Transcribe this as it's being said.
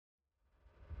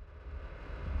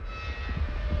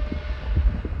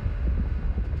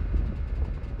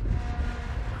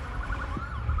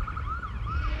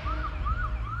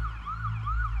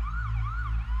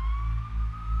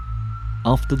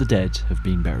After the dead have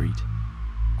been buried.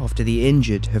 After the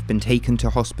injured have been taken to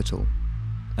hospital.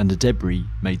 And the debris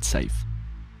made safe.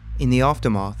 In the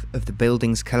aftermath of the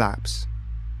building's collapse.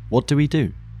 What do we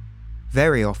do?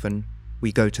 Very often,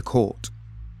 we go to court.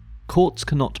 Courts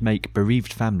cannot make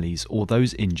bereaved families or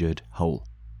those injured whole.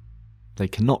 They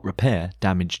cannot repair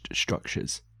damaged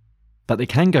structures. But they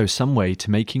can go some way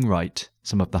to making right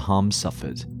some of the harm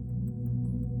suffered.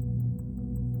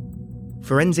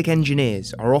 Forensic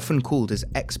engineers are often called as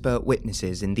expert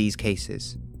witnesses in these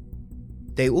cases.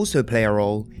 They also play a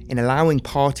role in allowing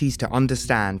parties to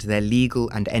understand their legal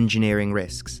and engineering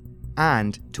risks,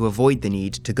 and to avoid the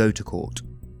need to go to court.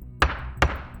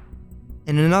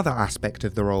 In another aspect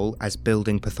of the role as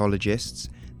building pathologists,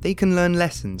 they can learn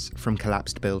lessons from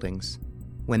collapsed buildings.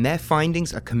 When their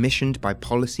findings are commissioned by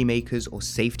policymakers or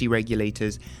safety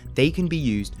regulators, they can be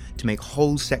used to make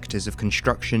whole sectors of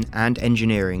construction and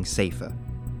engineering safer.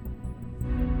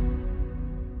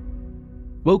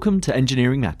 Welcome to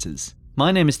Engineering Matters.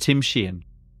 My name is Tim Sheehan.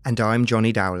 And I'm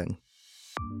Johnny Dowling.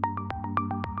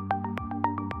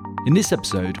 In this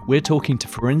episode, we're talking to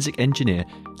forensic engineer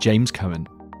James Cohen.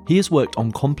 He has worked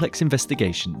on complex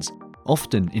investigations,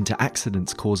 often into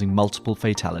accidents causing multiple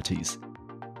fatalities.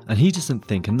 And he doesn't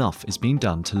think enough is being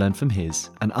done to learn from his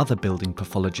and other building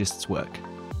pathologists' work.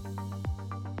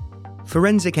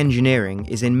 Forensic engineering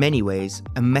is in many ways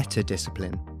a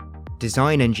meta-discipline.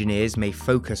 Design engineers may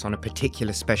focus on a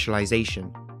particular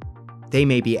specialization. They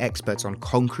may be experts on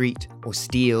concrete or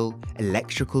steel,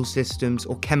 electrical systems,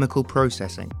 or chemical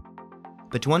processing.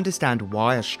 But to understand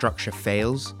why a structure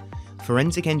fails,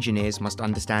 forensic engineers must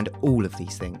understand all of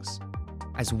these things,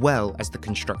 as well as the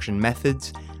construction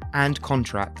methods and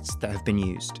contracts that have been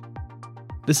used.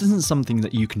 This isn't something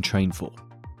that you can train for.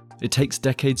 It takes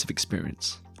decades of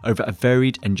experience over a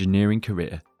varied engineering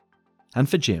career. And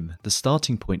for Jim, the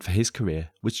starting point for his career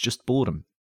was just boredom.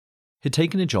 He'd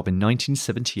taken a job in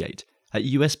 1978 at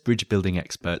US bridge building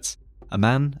experts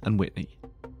Amann and Whitney.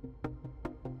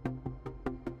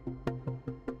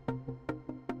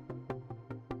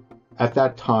 At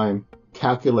that time,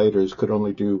 calculators could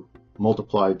only do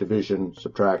multiply, division,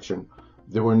 subtraction.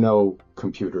 There were no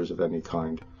computers of any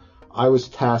kind. I was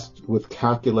tasked with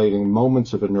calculating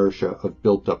moments of inertia of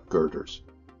built-up girders.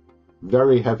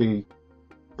 Very heavy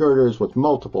girders with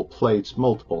multiple plates,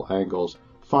 multiple angles,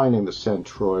 finding the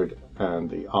centroid and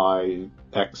the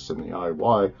IX and the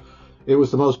IY. It was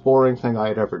the most boring thing I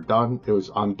had ever done. It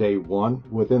was on day one.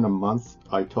 Within a month,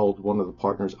 I told one of the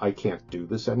partners, I can't do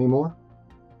this anymore.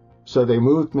 So they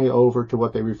moved me over to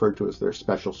what they referred to as their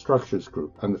special structures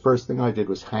group. And the first thing I did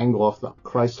was hang off the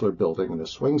Chrysler building in a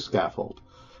swing scaffold.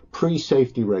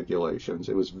 Pre-safety regulations.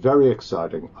 It was very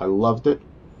exciting. I loved it.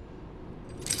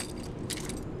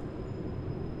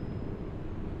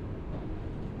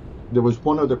 There was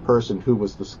one other person who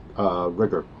was the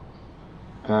rigger.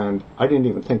 And I didn't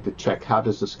even think to check how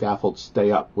does the scaffold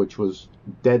stay up, which was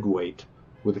dead weight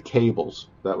with the cables.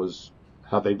 That was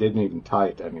how they didn't even tie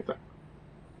it to anything.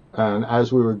 And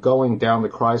as we were going down the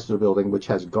Chrysler building, which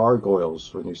has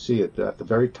gargoyles, when you see it at the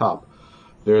very top,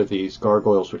 there are these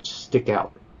gargoyles which stick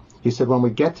out. He said, when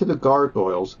we get to the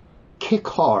gargoyles, kick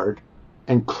hard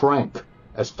and crank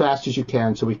as fast as you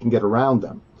can so we can get around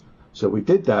them. So we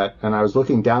did that, and I was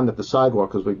looking down at the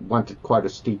sidewalk because we went at quite a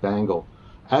steep angle.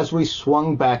 As we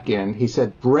swung back in, he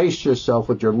said, brace yourself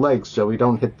with your legs so we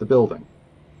don't hit the building.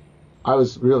 I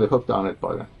was really hooked on it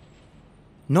by then.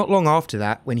 Not long after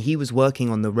that, when he was working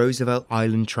on the Roosevelt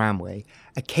Island Tramway,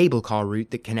 a cable car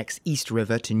route that connects East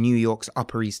River to New York's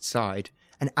Upper East Side,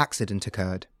 an accident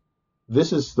occurred.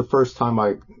 This is the first time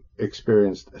I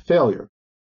experienced a failure.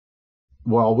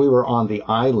 While we were on the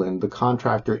island, the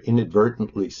contractor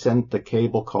inadvertently sent the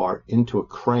cable car into a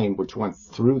crane which went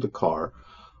through the car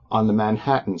on the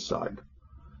Manhattan side.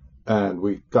 And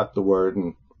we got the word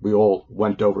and we all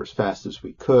went over as fast as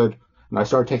we could. And I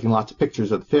started taking lots of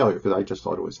pictures of the failure because I just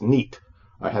thought it was neat.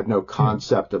 I had no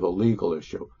concept of a legal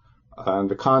issue. And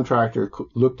the contractor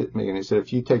looked at me and he said,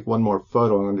 if you take one more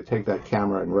photo, I'm going to take that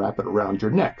camera and wrap it around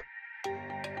your neck.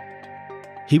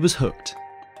 He was hooked,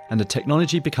 and the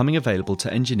technology becoming available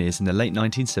to engineers in the late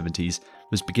 1970s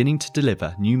was beginning to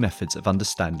deliver new methods of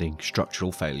understanding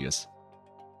structural failures.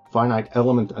 Finite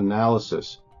element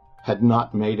analysis had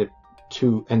not made it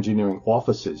to engineering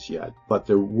offices yet, but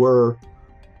there were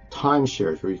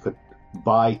timeshares where you could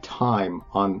buy time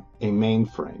on a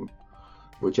mainframe,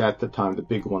 which at the time the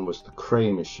big one was the Cray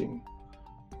machine.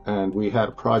 And we had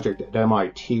a project at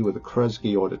MIT with the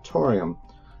Kresge Auditorium.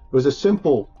 It was a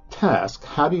simple task.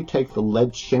 How do you take the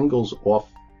lead shingles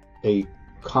off a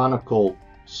conical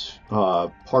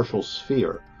partial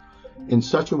sphere? in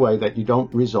such a way that you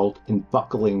don't result in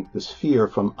buckling the sphere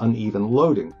from uneven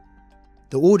loading.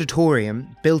 The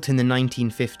auditorium, built in the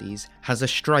 1950s, has a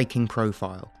striking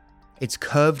profile. Its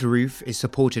curved roof is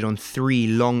supported on 3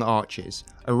 long arches,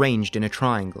 arranged in a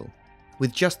triangle,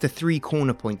 with just the 3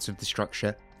 corner points of the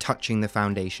structure touching the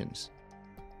foundations.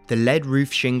 The lead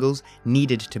roof shingles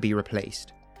needed to be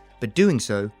replaced, but doing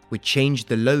so would change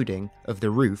the loading of the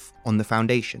roof on the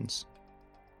foundations.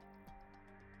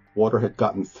 Water had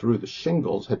gotten through the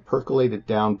shingles, had percolated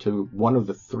down to one of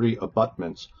the 3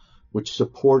 abutments which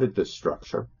supported this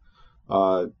structure.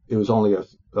 It was only a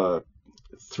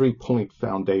 3-point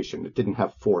foundation. It didn't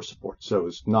have 4 supports, so it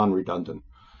was non-redundant.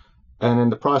 And in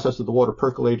the process of the water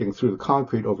percolating through the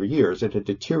concrete over years, it had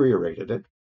deteriorated it.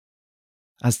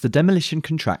 As the demolition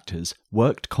contractors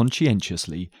worked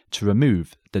conscientiously to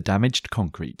remove the damaged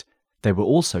concrete, they were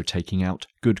also taking out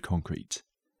good concrete.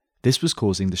 This was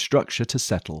causing the structure to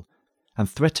settle and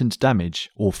threatened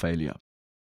damage or failure.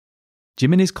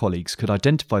 Jim and his colleagues could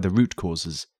identify the root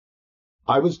causes.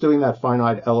 I was doing that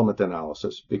finite element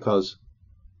analysis because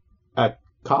at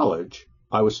college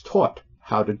I was taught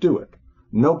how to do it.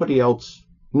 Nobody else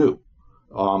knew.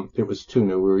 It was too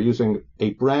new. We were using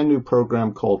a brand new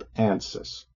program called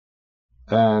ANSYS.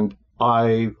 And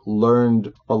I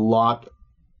learned a lot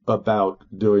about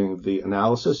doing the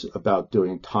analysis, about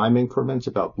doing time increments,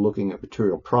 about looking at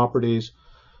material properties.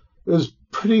 It was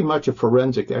pretty much a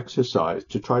forensic exercise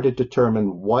to try to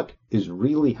determine what is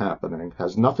really happening,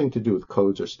 has nothing to do with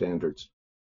codes or standards.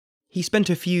 He spent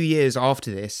a few years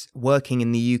after this working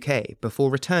in the UK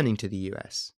before returning to the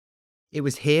US. It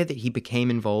was here that he became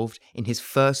involved in his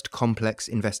first complex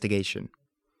investigation.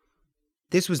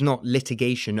 This was not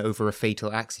litigation over a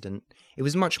fatal accident. It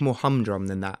was much more humdrum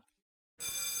than that.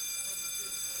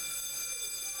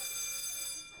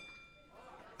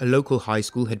 A local high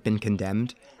school had been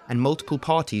condemned, and multiple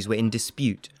parties were in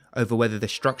dispute over whether the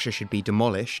structure should be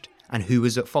demolished and who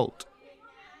was at fault.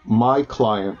 My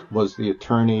client was the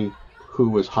attorney who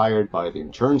was hired by the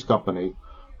insurance company,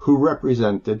 who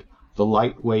represented the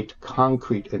lightweight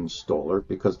concrete installer,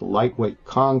 because the lightweight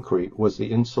concrete was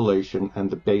the insulation and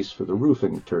the base for the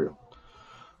roofing material.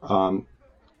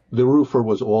 The roofer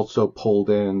was also pulled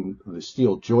in, the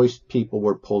steel joist people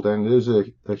were pulled in. There's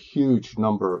a huge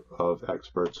number of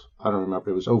experts. I don't remember,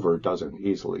 it was over a dozen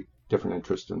easily, different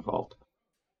interests involved.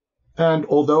 And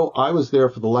although I was there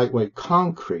for the lightweight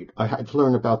concrete, I had to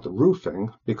learn about the roofing,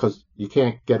 because you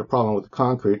can't get a problem with the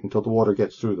concrete until the water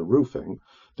gets through the roofing.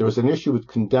 There was an issue with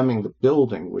condemning the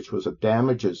building, which was a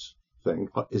damages thing.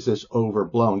 Is this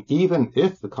overblown? Even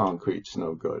if the concrete's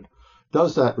no good,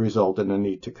 does that result in a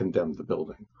need to condemn the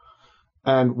building?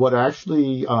 And what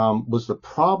actually was the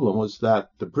problem was that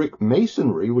the brick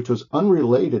masonry, which was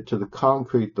unrelated to the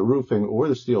concrete, the roofing, or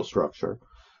the steel structure,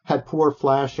 had poor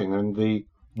flashing, and the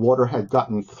water had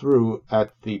gotten through at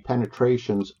the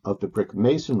penetrations of the brick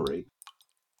masonry,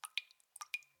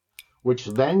 which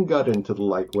then got into the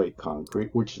lightweight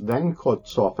concrete, which then caused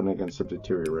softening and some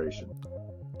deterioration.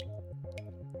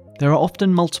 There are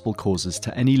often multiple causes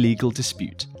to any legal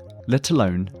dispute, let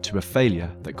alone to a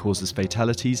failure that causes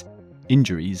fatalities,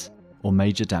 injuries, or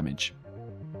major damage.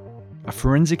 A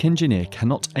forensic engineer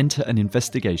cannot enter an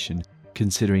investigation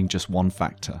considering just one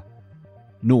factor,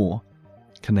 nor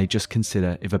can they just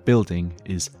consider if a building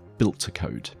is built to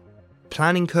code.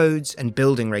 Planning codes and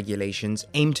building regulations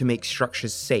aim to make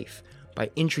structures safe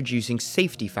by introducing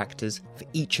safety factors for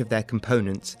each of their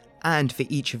components and for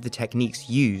each of the techniques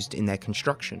used in their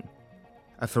construction.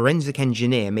 A forensic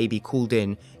engineer may be called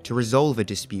in to resolve a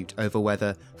dispute over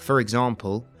whether, for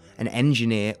example, an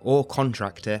engineer or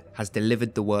contractor has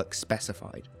delivered the work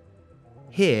specified.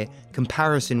 Here,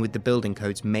 comparison with the building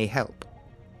codes may help.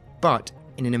 But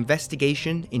in an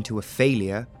investigation into a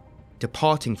failure,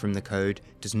 departing from the code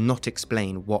does not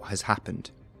explain what has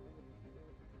happened.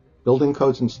 Building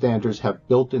codes and standards have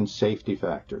built-in safety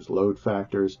factors, load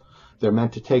factors. They're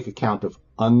meant to take account of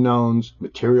unknowns,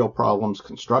 material problems,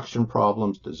 construction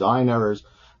problems, design errors.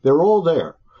 They're all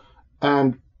there.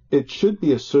 And it should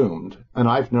be assumed, and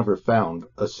I've never found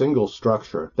a single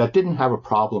structure that didn't have a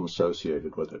problem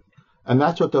associated with it. And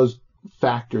that's what those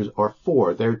factors are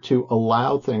for. They're to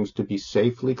allow things to be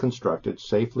safely constructed,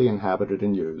 safely inhabited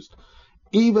and used,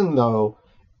 even though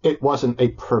it wasn't a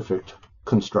perfect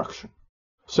construction.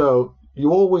 So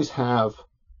you always have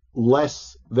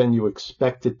less than you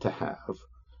expected to have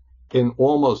in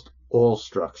almost all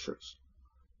structures.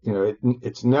 You know,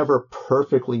 it's never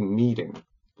perfectly meeting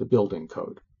the building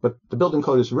code, but the building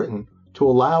code is written to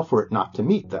allow for it not to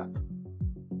meet that.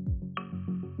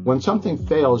 When something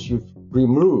fails, you've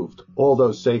removed all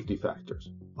those safety factors.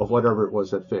 of whatever it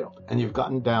was that failed. And you've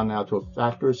gotten down now to a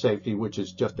factor of safety which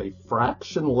is just a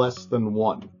fraction less than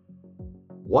 1.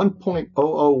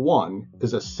 1.001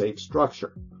 is a safe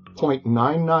structure.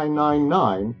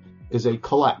 0.9999 is a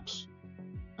collapse.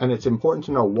 And it's important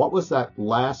to know, what was that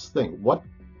last thing? What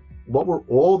were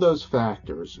all those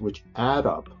factors which add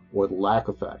up, or lack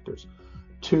of factors,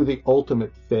 to the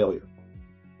ultimate failure?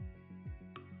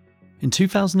 In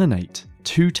 2008,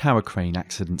 2 tower crane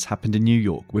accidents happened in New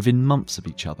York within months of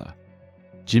each other.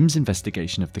 Jim's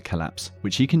investigation of the collapse,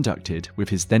 which he conducted with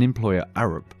his then employer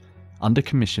Arup, under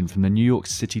commission from the New York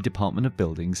City Department of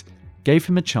Buildings, gave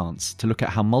him a chance to look at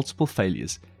how multiple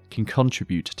failures can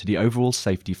contribute to the overall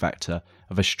safety factor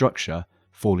of a structure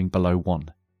falling below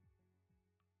 1.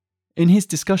 In his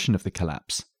discussion of the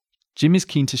collapse, Jim is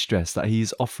keen to stress that he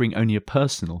is offering only a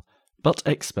personal but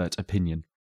expert opinion.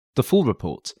 The full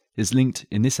report is linked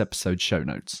in this episode's show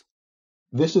notes.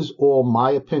 This is all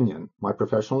my opinion, my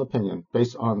professional opinion,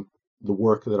 based on the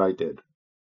work that I did.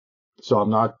 So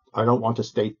I don't want to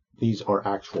state these are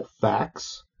actual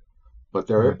facts, but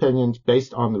they're opinions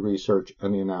based on the research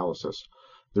and the analysis.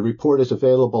 The report is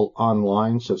available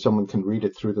online so someone can read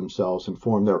it through themselves and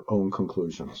form their own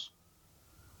conclusions.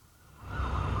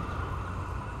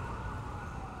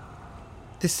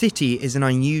 The city is an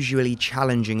unusually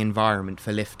challenging environment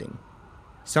for lifting.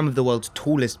 Some of the world's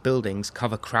tallest buildings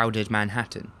cover crowded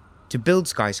Manhattan. To build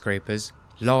skyscrapers,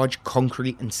 large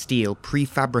concrete and steel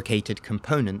prefabricated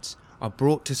components are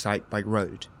brought to site by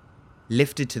road,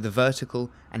 lifted to the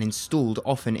vertical and installed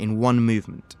often in one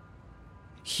movement.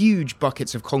 Huge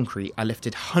buckets of concrete are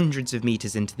lifted hundreds of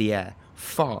meters into the air,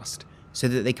 fast, so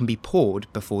that they can be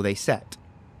poured before they set.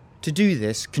 To do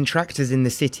this, contractors in the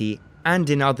city, and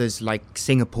in others like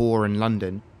Singapore and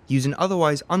London, use an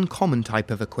otherwise uncommon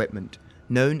type of equipment,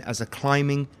 known as a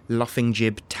climbing luffing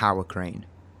jib tower crane.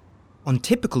 On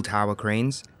typical tower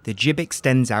cranes, the jib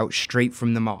extends out straight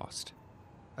from the mast.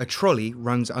 A trolley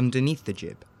runs underneath the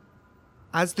jib.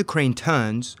 As the crane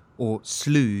turns, or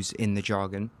slews in the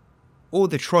jargon, or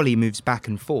the trolley moves back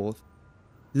and forth,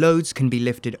 loads can be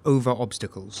lifted over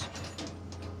obstacles.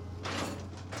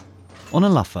 On a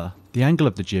luffer, the angle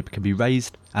of the jib can be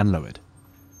raised and lowered,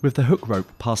 with the hook rope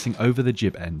passing over the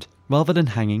jib end rather than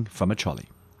hanging from a trolley.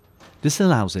 This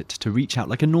allows it to reach out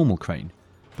like a normal crane,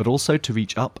 but also to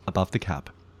reach up above the cab.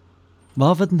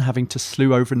 Rather than having to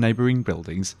slew over neighbouring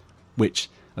buildings, which,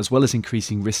 as well as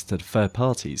increasing risks to third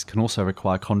parties, can also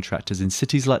require contractors in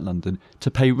cities like London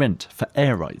to pay rent for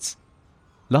air rights,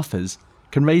 luffers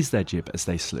can raise their jib as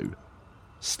they slew,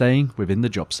 staying within the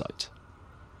job site.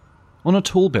 On a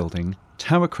tall building,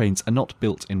 tower cranes are not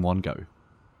built in one go.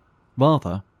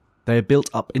 Rather, they are built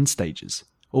up in stages,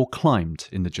 or climbed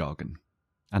in the jargon,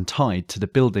 and tied to the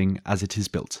building as it is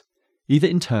built, either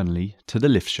internally to the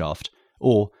lift shaft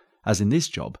or, as in this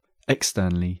job,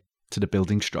 externally to the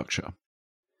building structure.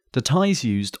 The ties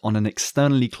used on an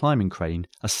externally climbing crane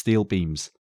are steel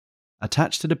beams,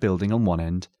 attached to the building on one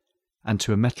end and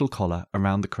to a metal collar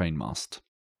around the crane mast.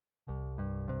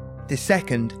 The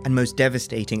second and most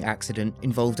devastating accident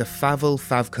involved a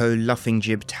Favell-Favco luffing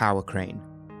jib tower crane,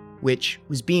 which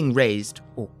was being raised,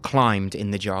 or climbed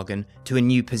in the jargon, to a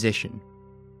new position.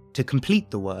 To complete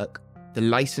the work, the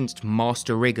licensed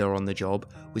master rigger on the job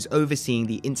was overseeing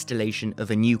the installation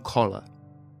of a new collar.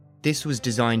 This was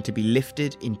designed to be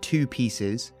lifted in 2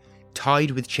 pieces,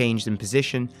 tied with chains in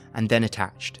position, and then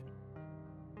attached.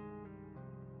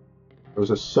 It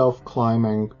was a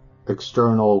self-climbing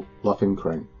external luffing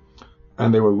crane,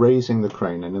 and they were raising the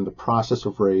crane, and in the process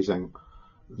of raising,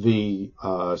 the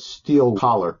steel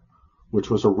collar, which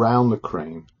was around the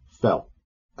crane, fell,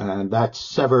 and that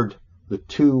severed the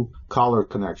 2 collar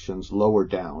connections lower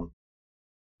down.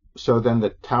 So then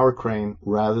the tower crane,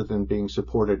 rather than being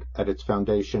supported at its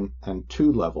foundation and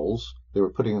 2 levels, they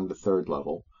were putting in the 3rd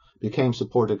level, became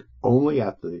supported only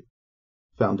at the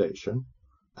foundation,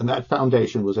 and that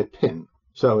foundation was a pin,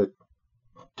 so it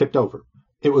tipped over.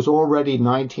 It was already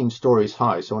 19 stories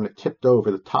high, so when it tipped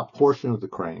over, the top portion of the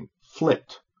crane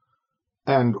flipped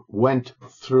and went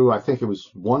through, I think it was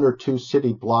 1 or 2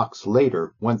 city blocks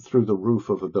later, went through the roof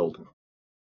of a building.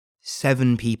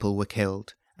 7 people were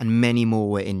killed, and many more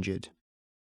were injured.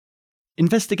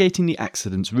 Investigating the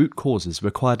accident's root causes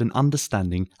required an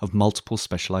understanding of multiple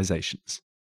specialisations.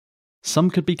 Some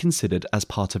could be considered as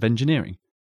part of engineering.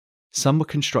 Some were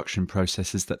construction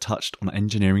processes that touched on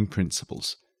engineering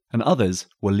principles, and others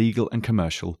were legal and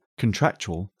commercial,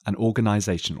 contractual and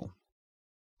organisational.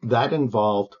 That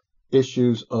involved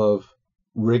issues of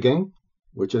rigging,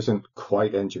 which isn't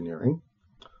quite engineering,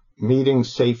 meeting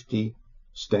safety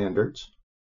standards,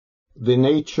 the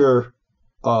nature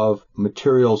of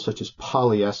materials such as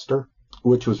polyester,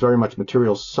 which was very much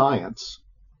material science,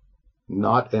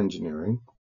 not engineering.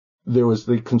 There was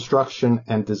the construction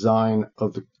and design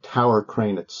of the tower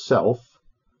crane itself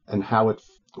and how it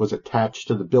was attached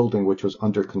to the building which was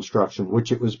under construction,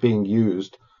 which it was being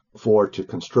used for to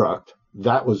construct.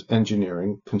 That was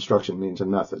engineering, construction means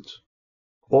and methods.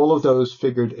 All of those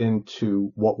figured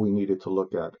into what we needed to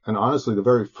look at. And honestly, the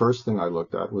very first thing I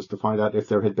looked at was to find out if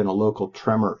there had been a local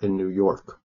tremor in New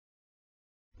York.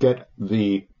 Get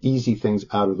the easy things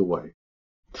out of the way.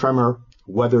 Tremor,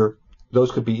 weather,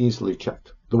 those could be easily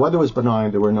checked. The weather was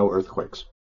benign, there were no earthquakes.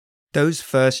 Those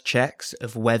first checks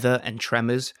of weather and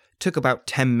tremors took about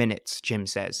 10 minutes, Jim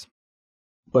says.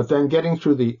 But then getting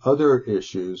through the other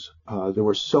issues, there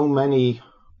were so many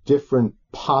different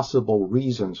possible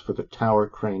reasons for the tower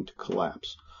crane to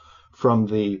collapse. From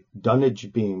the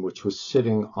dunnage beam, which was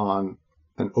sitting on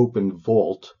an open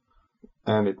vault,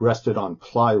 and it rested on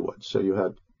plywood. So you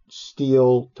had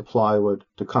steel to plywood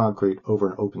to concrete over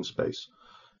an open space.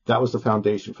 That was the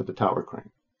foundation for the tower crane.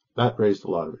 That raised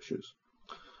a lot of issues.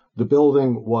 The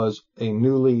building was a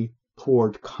newly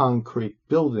poured concrete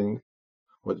building,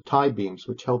 where the tie beams,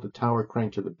 which held the tower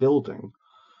crane to the building,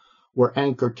 were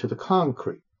anchored to the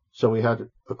concrete. So we had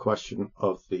a question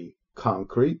of the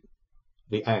concrete,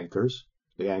 the anchors,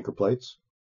 the anchor plates.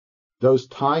 Those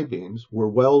tie beams were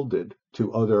welded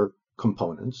to other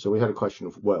components, so we had a question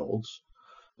of welds.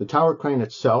 The tower crane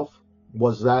itself,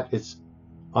 was that it's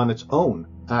on its own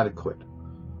adequate?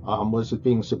 Was it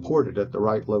being supported at the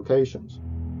right locations?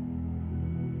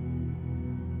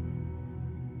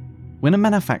 When a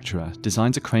manufacturer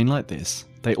designs a crane like this,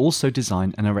 they also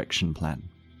design an erection plan.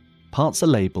 Parts are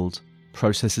labelled,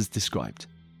 processes described.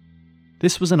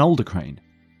 This was an older crane,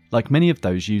 like many of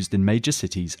those used in major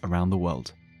cities around the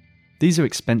world. These are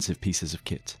expensive pieces of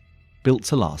kit, built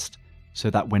to last,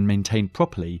 so that when maintained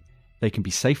properly, they can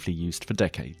be safely used for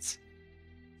decades.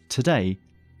 Today,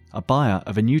 a buyer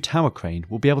of a new tower crane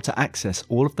will be able to access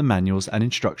all of the manuals and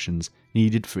instructions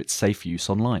needed for its safe use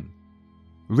online.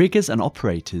 Riggers and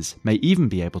operators may even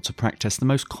be able to practice the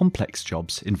most complex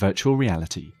jobs in virtual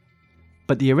reality,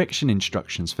 but the erection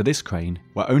instructions for this crane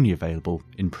were only available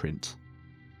in print.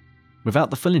 Without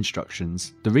the full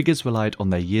instructions, the riggers relied on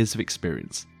their years of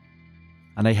experience,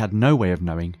 and they had no way of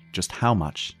knowing just how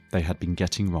much they had been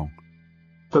getting wrong.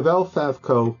 Pavel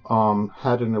Favko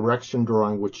had an erection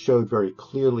drawing which showed very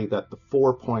clearly that the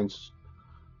 4 points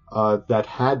that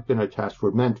had been attached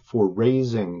were meant for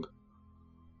raising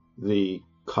the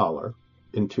collar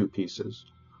in two pieces.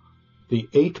 The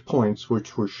 8 points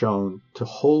which were shown to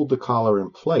hold the collar in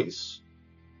place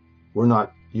were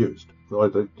not used.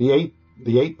 The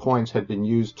eight points had been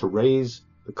used to raise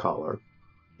the collar,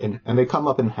 and they come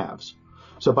up in halves.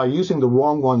 So by using the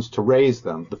wrong ones to raise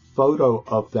them, the photo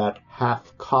of that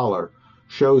half collar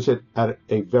shows it at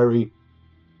nearly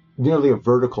a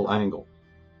vertical angle.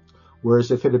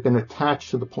 Whereas if it had been attached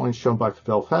to the points shown by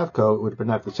Pavel Favko, it would have been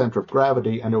at the center of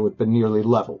gravity and it would have been nearly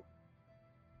level.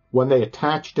 When they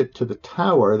attached it to the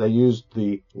tower, they used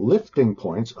the lifting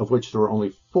points, of which there were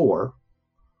only 4,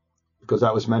 because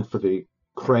that was meant for the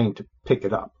crane to pick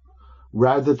it up,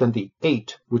 rather than the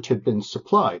 8 which had been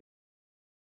supplied.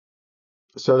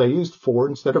 So they used 4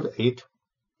 instead of 8.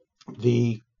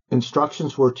 The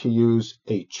instructions were to use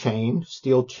a chain,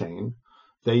 steel chain.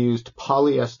 They used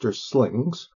polyester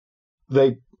slings.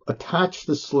 They attached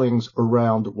the slings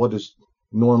around what is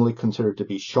normally considered to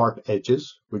be sharp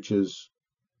edges, which is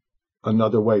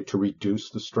another way to reduce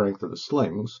the strength of the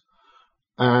slings.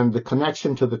 And the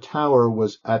connection to the tower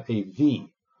was at a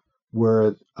V,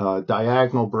 where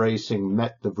diagonal bracing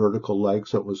met the vertical leg,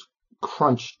 so it was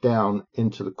crunched down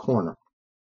into the corner.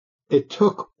 It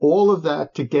took all of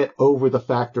that to get over the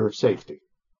factor of safety.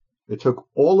 It took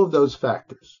all of those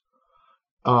factors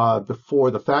before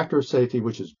the factor of safety,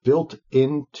 which is built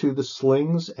into the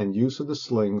slings and use of the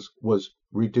slings, was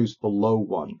reduced below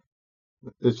 1.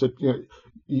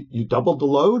 You doubled the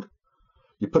load,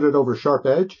 you put it over a sharp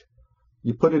edge,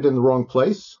 you put it in the wrong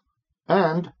place,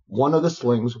 and one of the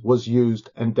slings was used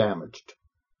and damaged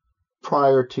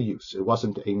prior to use. It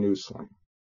wasn't a new sling.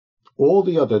 All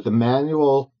the other, the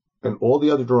manual and all the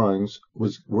other drawings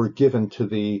were given to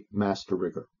the master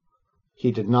rigger.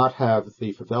 He did not have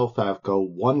the Pavel Favko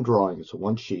one drawing, it's a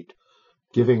one sheet,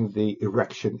 giving the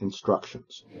erection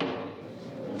instructions.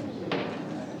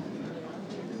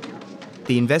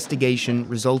 The investigation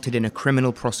resulted in a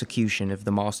criminal prosecution of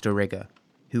the master rigger,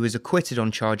 who was acquitted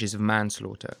on charges of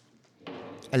manslaughter.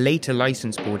 A later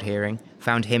license board hearing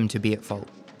found him to be at fault.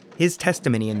 His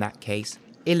testimony in that case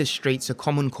illustrates a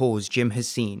common cause Jim has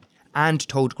seen and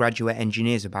told graduate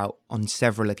engineers about on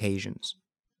several occasions.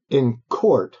 In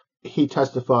court, he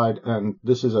testified, and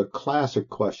this is a classic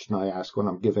question I ask when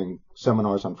I'm giving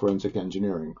seminars on forensic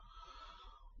engineering.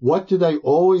 What do they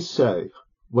always say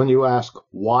when you ask,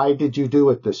 why did you do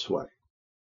it this way?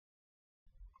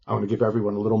 I want to give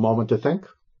everyone a little moment to think.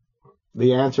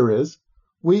 The answer is,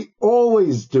 we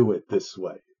always do it this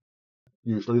way.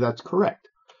 Usually that's correct.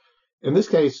 In this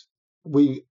case,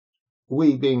 we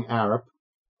being Arup,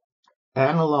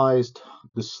 analyzed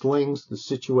the slings, the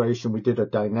situation. We did a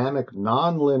dynamic,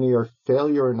 nonlinear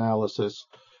failure analysis,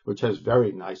 which has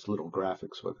very nice little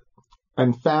graphics with it,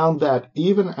 and found that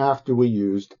even after we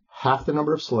used half the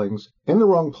number of slings in the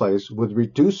wrong place with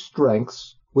reduced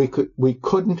strengths, we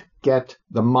couldn't get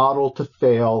the model to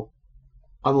fail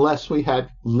unless we had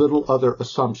little other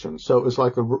assumptions. So it was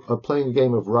like playing a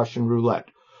game of Russian roulette.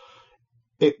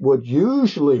 It would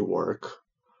usually work,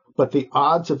 but the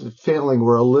odds of it failing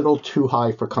were a little too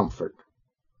high for comfort.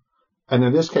 And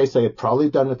in this case, they had probably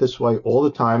done it this way all the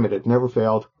time. It had never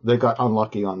failed. They got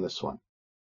unlucky on this one.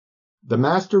 The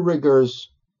master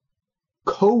rigger's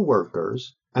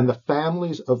co-workers and the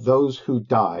families of those who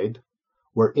died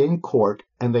were in court,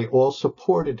 and they all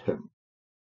supported him.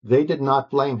 They did not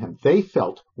blame him. They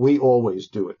felt, we always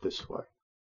do it this way.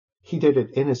 He did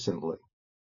it innocently.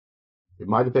 It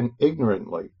might have been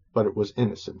ignorantly, but it was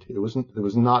innocent. It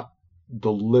was not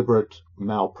deliberate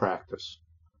malpractice.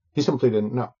 He simply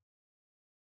didn't know.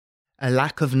 A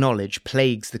lack of knowledge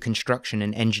plagues the construction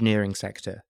and engineering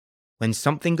sector. When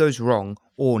something goes wrong,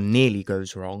 or nearly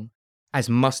goes wrong, as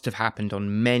must have happened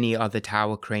on many other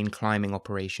tower crane climbing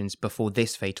operations before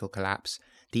this fatal collapse,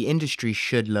 the industry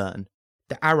should learn.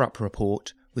 The Arup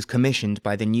report was commissioned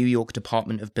by the New York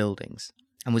Department of Buildings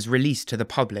and was released to the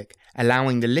public,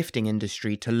 allowing the lifting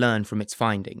industry to learn from its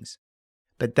findings.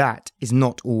 But that is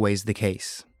not always the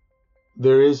case.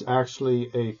 There is actually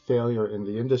a failure in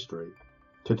the industry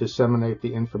to disseminate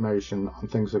the information on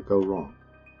things that go wrong.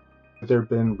 There have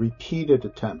been repeated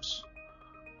attempts,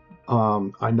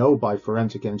 I know by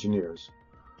forensic engineers,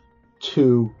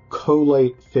 to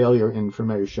collate failure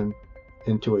information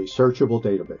into a searchable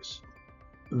database.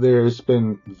 There's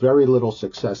been very little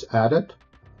success at it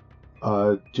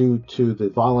due to the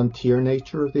volunteer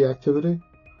nature of the activity,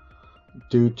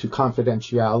 due to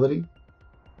confidentiality,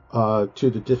 to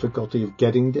the difficulty of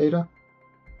getting data,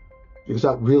 because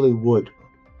that really would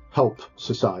help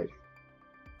society.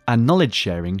 And knowledge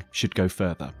sharing should go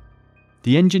further.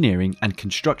 The engineering and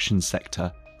construction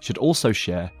sector should also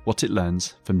share what it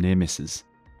learns from near misses.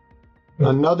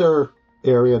 Another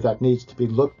area that needs to be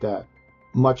looked at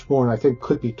much more, and I think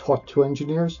could be taught to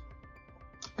engineers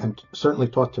and certainly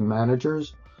taught to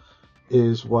managers,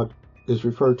 is what is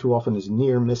referred to often as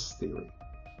near-miss theory,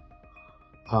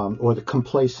 or the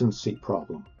complacency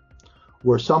problem,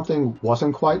 where something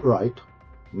wasn't quite right,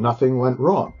 nothing went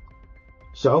wrong.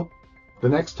 So the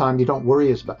next time you don't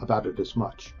worry about it as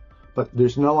much. But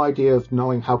there's no idea of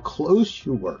knowing how close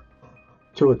you were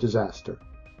to a disaster.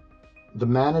 The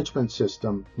management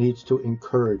system needs to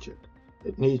encourage it.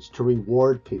 It needs to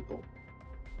reward people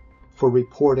for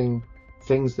reporting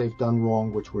things they've done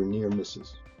wrong which were near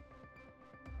misses.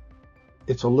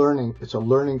 It's a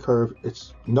learning curve.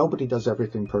 Nobody does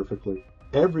everything perfectly.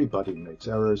 Everybody makes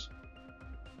errors.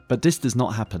 But this does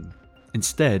not happen.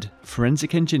 Instead,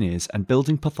 forensic engineers and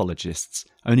building pathologists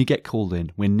only get called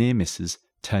in when near misses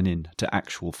turn into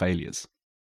actual failures.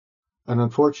 And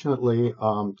unfortunately,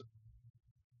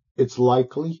 it's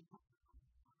likely,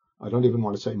 I don't even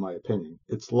want to say my opinion,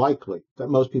 it's likely that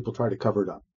most people try to cover it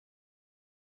up.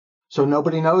 So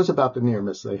nobody knows about the near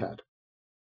miss they had.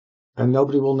 And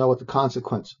nobody will know what the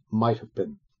consequence might have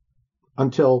been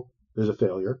until there's a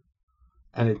failure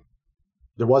and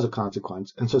there was a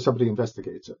consequence, and so somebody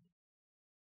investigates it.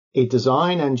 A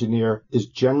design engineer is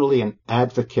generally an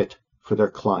advocate for their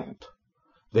client.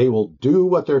 They will do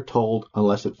what they're told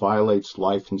unless it violates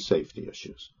life and safety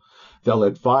issues. They'll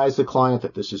advise the client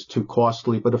that this is too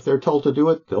costly, but if they're told to do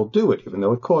it, they'll do it, even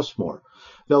though it costs more.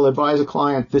 They'll advise a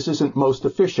client this isn't most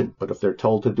efficient, but if they're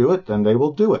told to do it, then they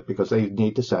will do it because they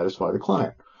need to satisfy the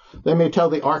client. They may tell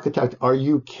the architect, are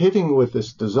you kidding with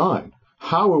this design?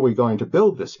 How are we going to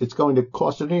build this? It's going to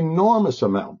cost an enormous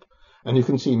amount. And you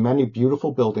can see many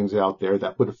beautiful buildings out there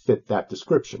that would have fit that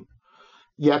description.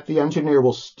 Yet the engineer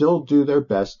will still do their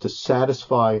best to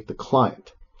satisfy the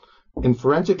client. In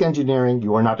forensic engineering,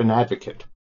 you are not an advocate.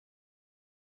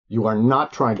 You are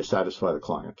not trying to satisfy the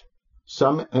client.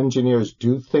 Some engineers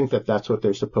do think that that's what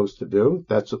they're supposed to do.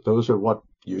 Those are what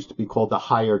used to be called the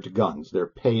hired guns. They're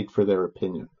paid for their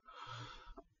opinion.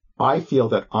 I feel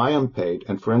that I am paid,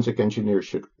 and forensic engineers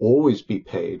should always be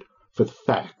paid for the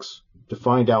facts, to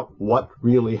find out what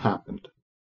really happened.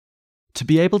 To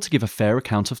be able to give a fair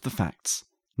account of the facts,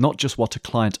 not just what a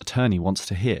client attorney wants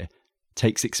to hear,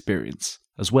 takes experience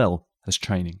as well as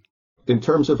training. In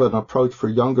terms of an approach for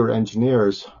younger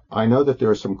engineers, I know that there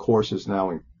are some courses now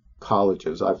in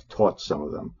colleges, I've taught some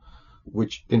of them,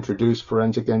 which introduce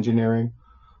forensic engineering,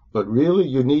 but really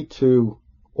you need to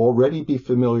already be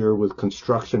familiar with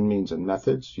construction means and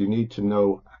methods. You need to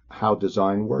know how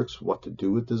design works, what to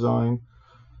do with design.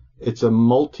 It's a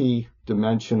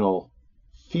multi-dimensional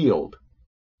field.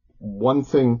 One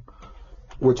thing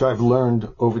which I've learned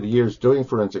over the years doing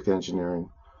forensic engineering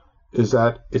is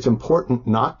that it's important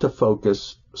not to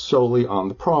focus solely on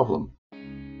the problem.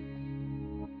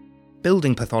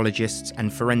 Building pathologists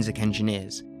and forensic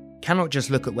engineers cannot just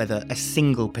look at whether a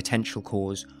single potential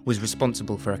cause was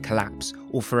responsible for a collapse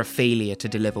or for a failure to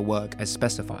deliver work as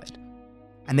specified.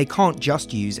 And they can't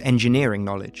just use engineering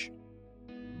knowledge.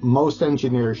 Most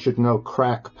engineers should know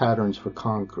crack patterns for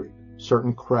concrete.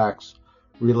 Certain cracks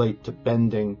relate to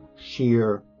bending,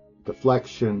 shear,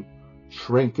 deflection,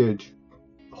 shrinkage,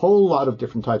 a whole lot of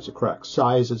different types of cracks,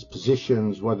 sizes,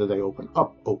 positions, whether they open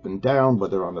up, open down,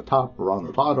 whether on the top or on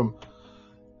the bottom.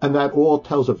 And that all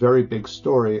tells a very big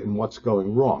story in what's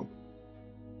going wrong.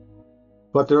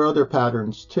 But there are other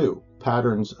patterns too,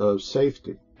 patterns of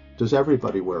safety. Does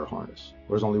everybody wear a harness?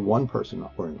 Or is only one person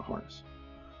not wearing a harness?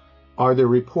 Are there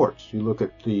reports? You look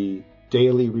at the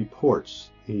daily reports,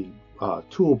 the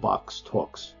toolbox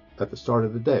talks at the start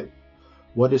of the day.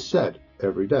 What is said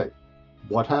every day?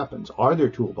 What happens? Are there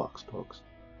toolbox talks?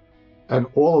 And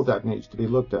all of that needs to be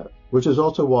looked at, which is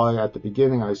also why at the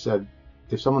beginning I said,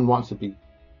 if someone wants to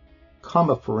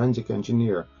become a forensic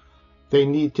engineer, they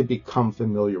need to become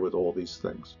familiar with all these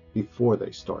things before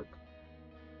they start.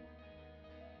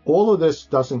 All of this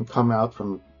doesn't come out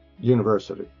from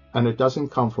university, and it doesn't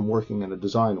come from working in a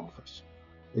design office.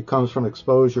 It comes from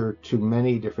exposure to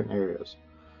many different areas.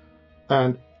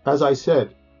 And as I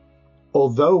said,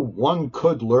 although one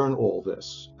could learn all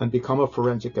this and become a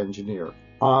forensic engineer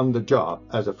on the job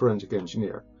as a forensic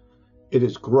engineer, it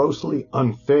is grossly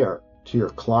unfair to your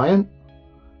client,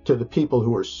 to the people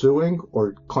who are suing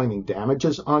or claiming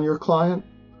damages on your client,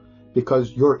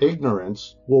 because your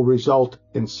ignorance will result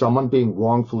in someone being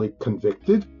wrongfully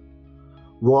convicted,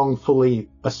 wrongfully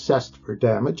assessed for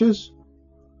damages,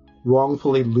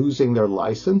 wrongfully losing their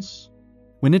license.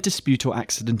 When a dispute or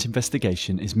accident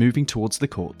investigation is moving towards the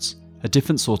courts, a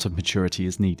different sort of maturity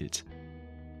is needed.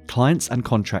 Clients and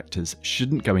contractors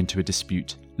shouldn't go into a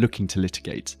dispute looking to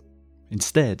litigate.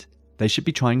 Instead, they should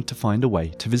be trying to find a way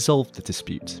to resolve the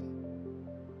dispute.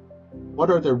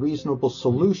 What are the reasonable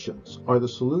solutions? Are the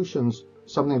solutions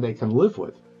something they can live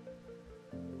with?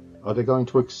 Are they going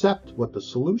to accept what the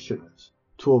solution is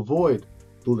to avoid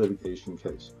the litigation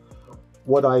case?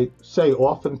 What I say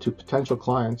often to potential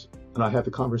clients, and I had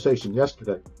the conversation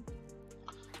yesterday,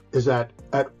 is that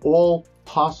at all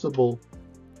possible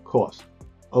cost,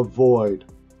 avoid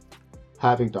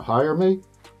having to hire me,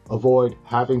 avoid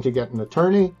having to get an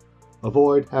attorney,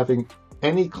 avoid having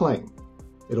any claim.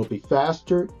 It'll be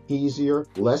faster, easier,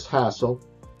 less hassle.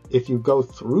 If you go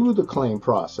through the claim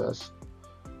process,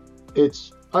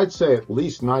 it's, I'd say at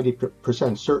least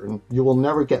 90% certain you will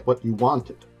never get what you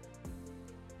wanted.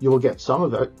 You will get some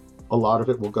of it. A lot of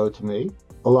it will go to me.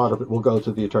 A lot of it will go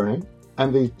to the attorney.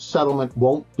 And the settlement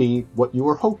won't be what you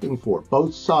were hoping for.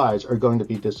 Both sides are going to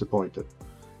be disappointed.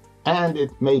 And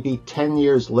it may be 10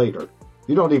 years later.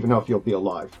 You don't even know if you'll be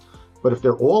alive. But if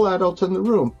they're all adults in the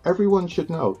room, everyone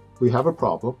should know we have a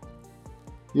problem.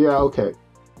 Yeah, okay.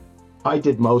 I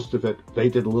did most of it. They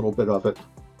did a little bit of it.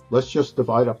 Let's just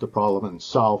divide up the problem and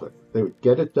solve it. They would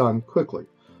get it done quickly.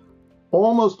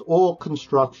 Almost all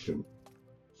construction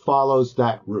follows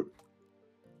that route.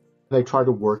 They try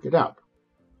to work it out.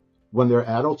 When there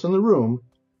are adults in the room,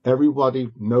 everybody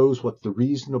knows what the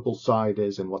reasonable side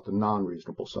is and what the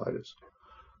non-reasonable side is.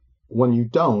 When you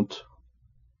don't,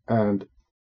 and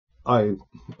I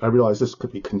realize this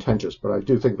could be contentious, but I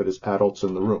do think of it as adults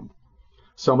in the room.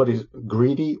 Somebody's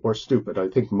greedy or stupid. I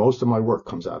think most of my work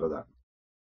comes out of that.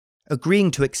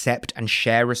 Agreeing to accept and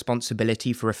share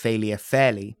responsibility for a failure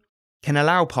fairly can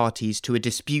allow parties to a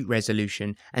dispute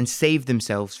resolution and save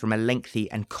themselves from a lengthy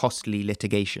and costly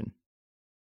litigation.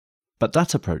 But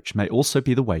that approach may also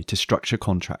be the way to structure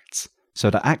contracts so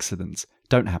that accidents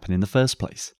don't happen in the first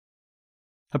place.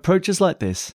 Approaches like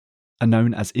this are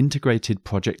known as integrated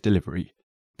project delivery,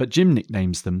 but Jim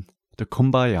nicknames them the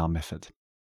Kumbaya method.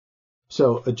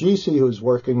 So a GC who's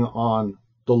working on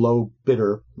the low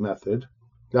bidder method,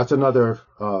 that's another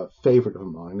favorite of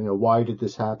mine. Why did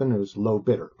this happen? It was low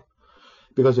bidder.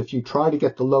 Because if you try to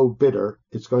get the low bidder,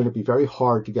 it's going to be very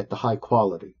hard to get the high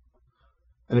quality.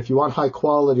 And if you want high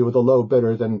quality with a low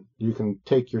bidder, then you can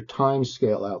take your time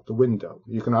scale out the window.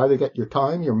 You can either get your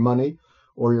time, your money,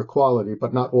 or your quality,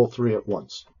 but not all three at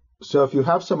once. So if you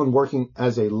have someone working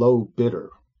as a low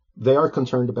bidder, they are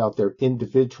concerned about their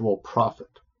individual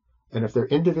profit. And if their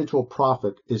individual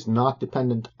profit is not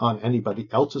dependent on anybody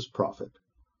else's profit,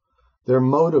 their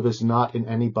motive is not in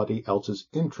anybody else's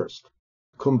interest.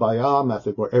 Kumbaya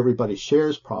method, where everybody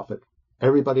shares profit,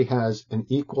 everybody has an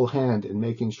equal hand in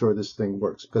making sure this thing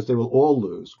works, because they will all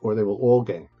lose or they will all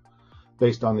gain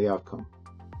based on the outcome.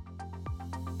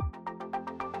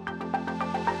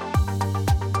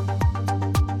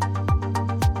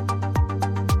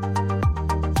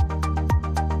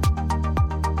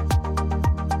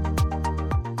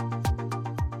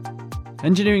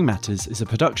 Engineering Matters is a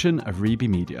production of Reby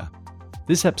Media.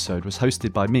 This episode was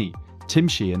hosted by me, Tim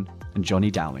Sheehan, and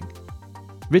Johnny Dowling.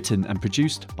 Written and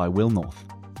produced by Will North.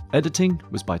 Editing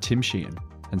was by Tim Sheehan,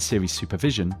 and series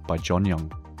supervision by John Young.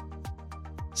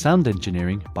 Sound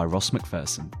engineering by Ross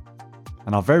McPherson.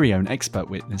 And our very own expert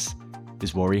witness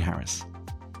is Rory Harris.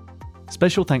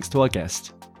 Special thanks to our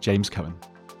guest, James Cohen.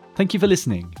 Thank you for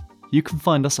listening. You can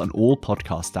find us on all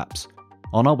podcast apps,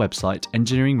 on our website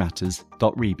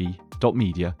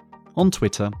engineeringmatters.reby.media, on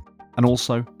Twitter, and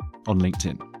also on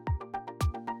LinkedIn.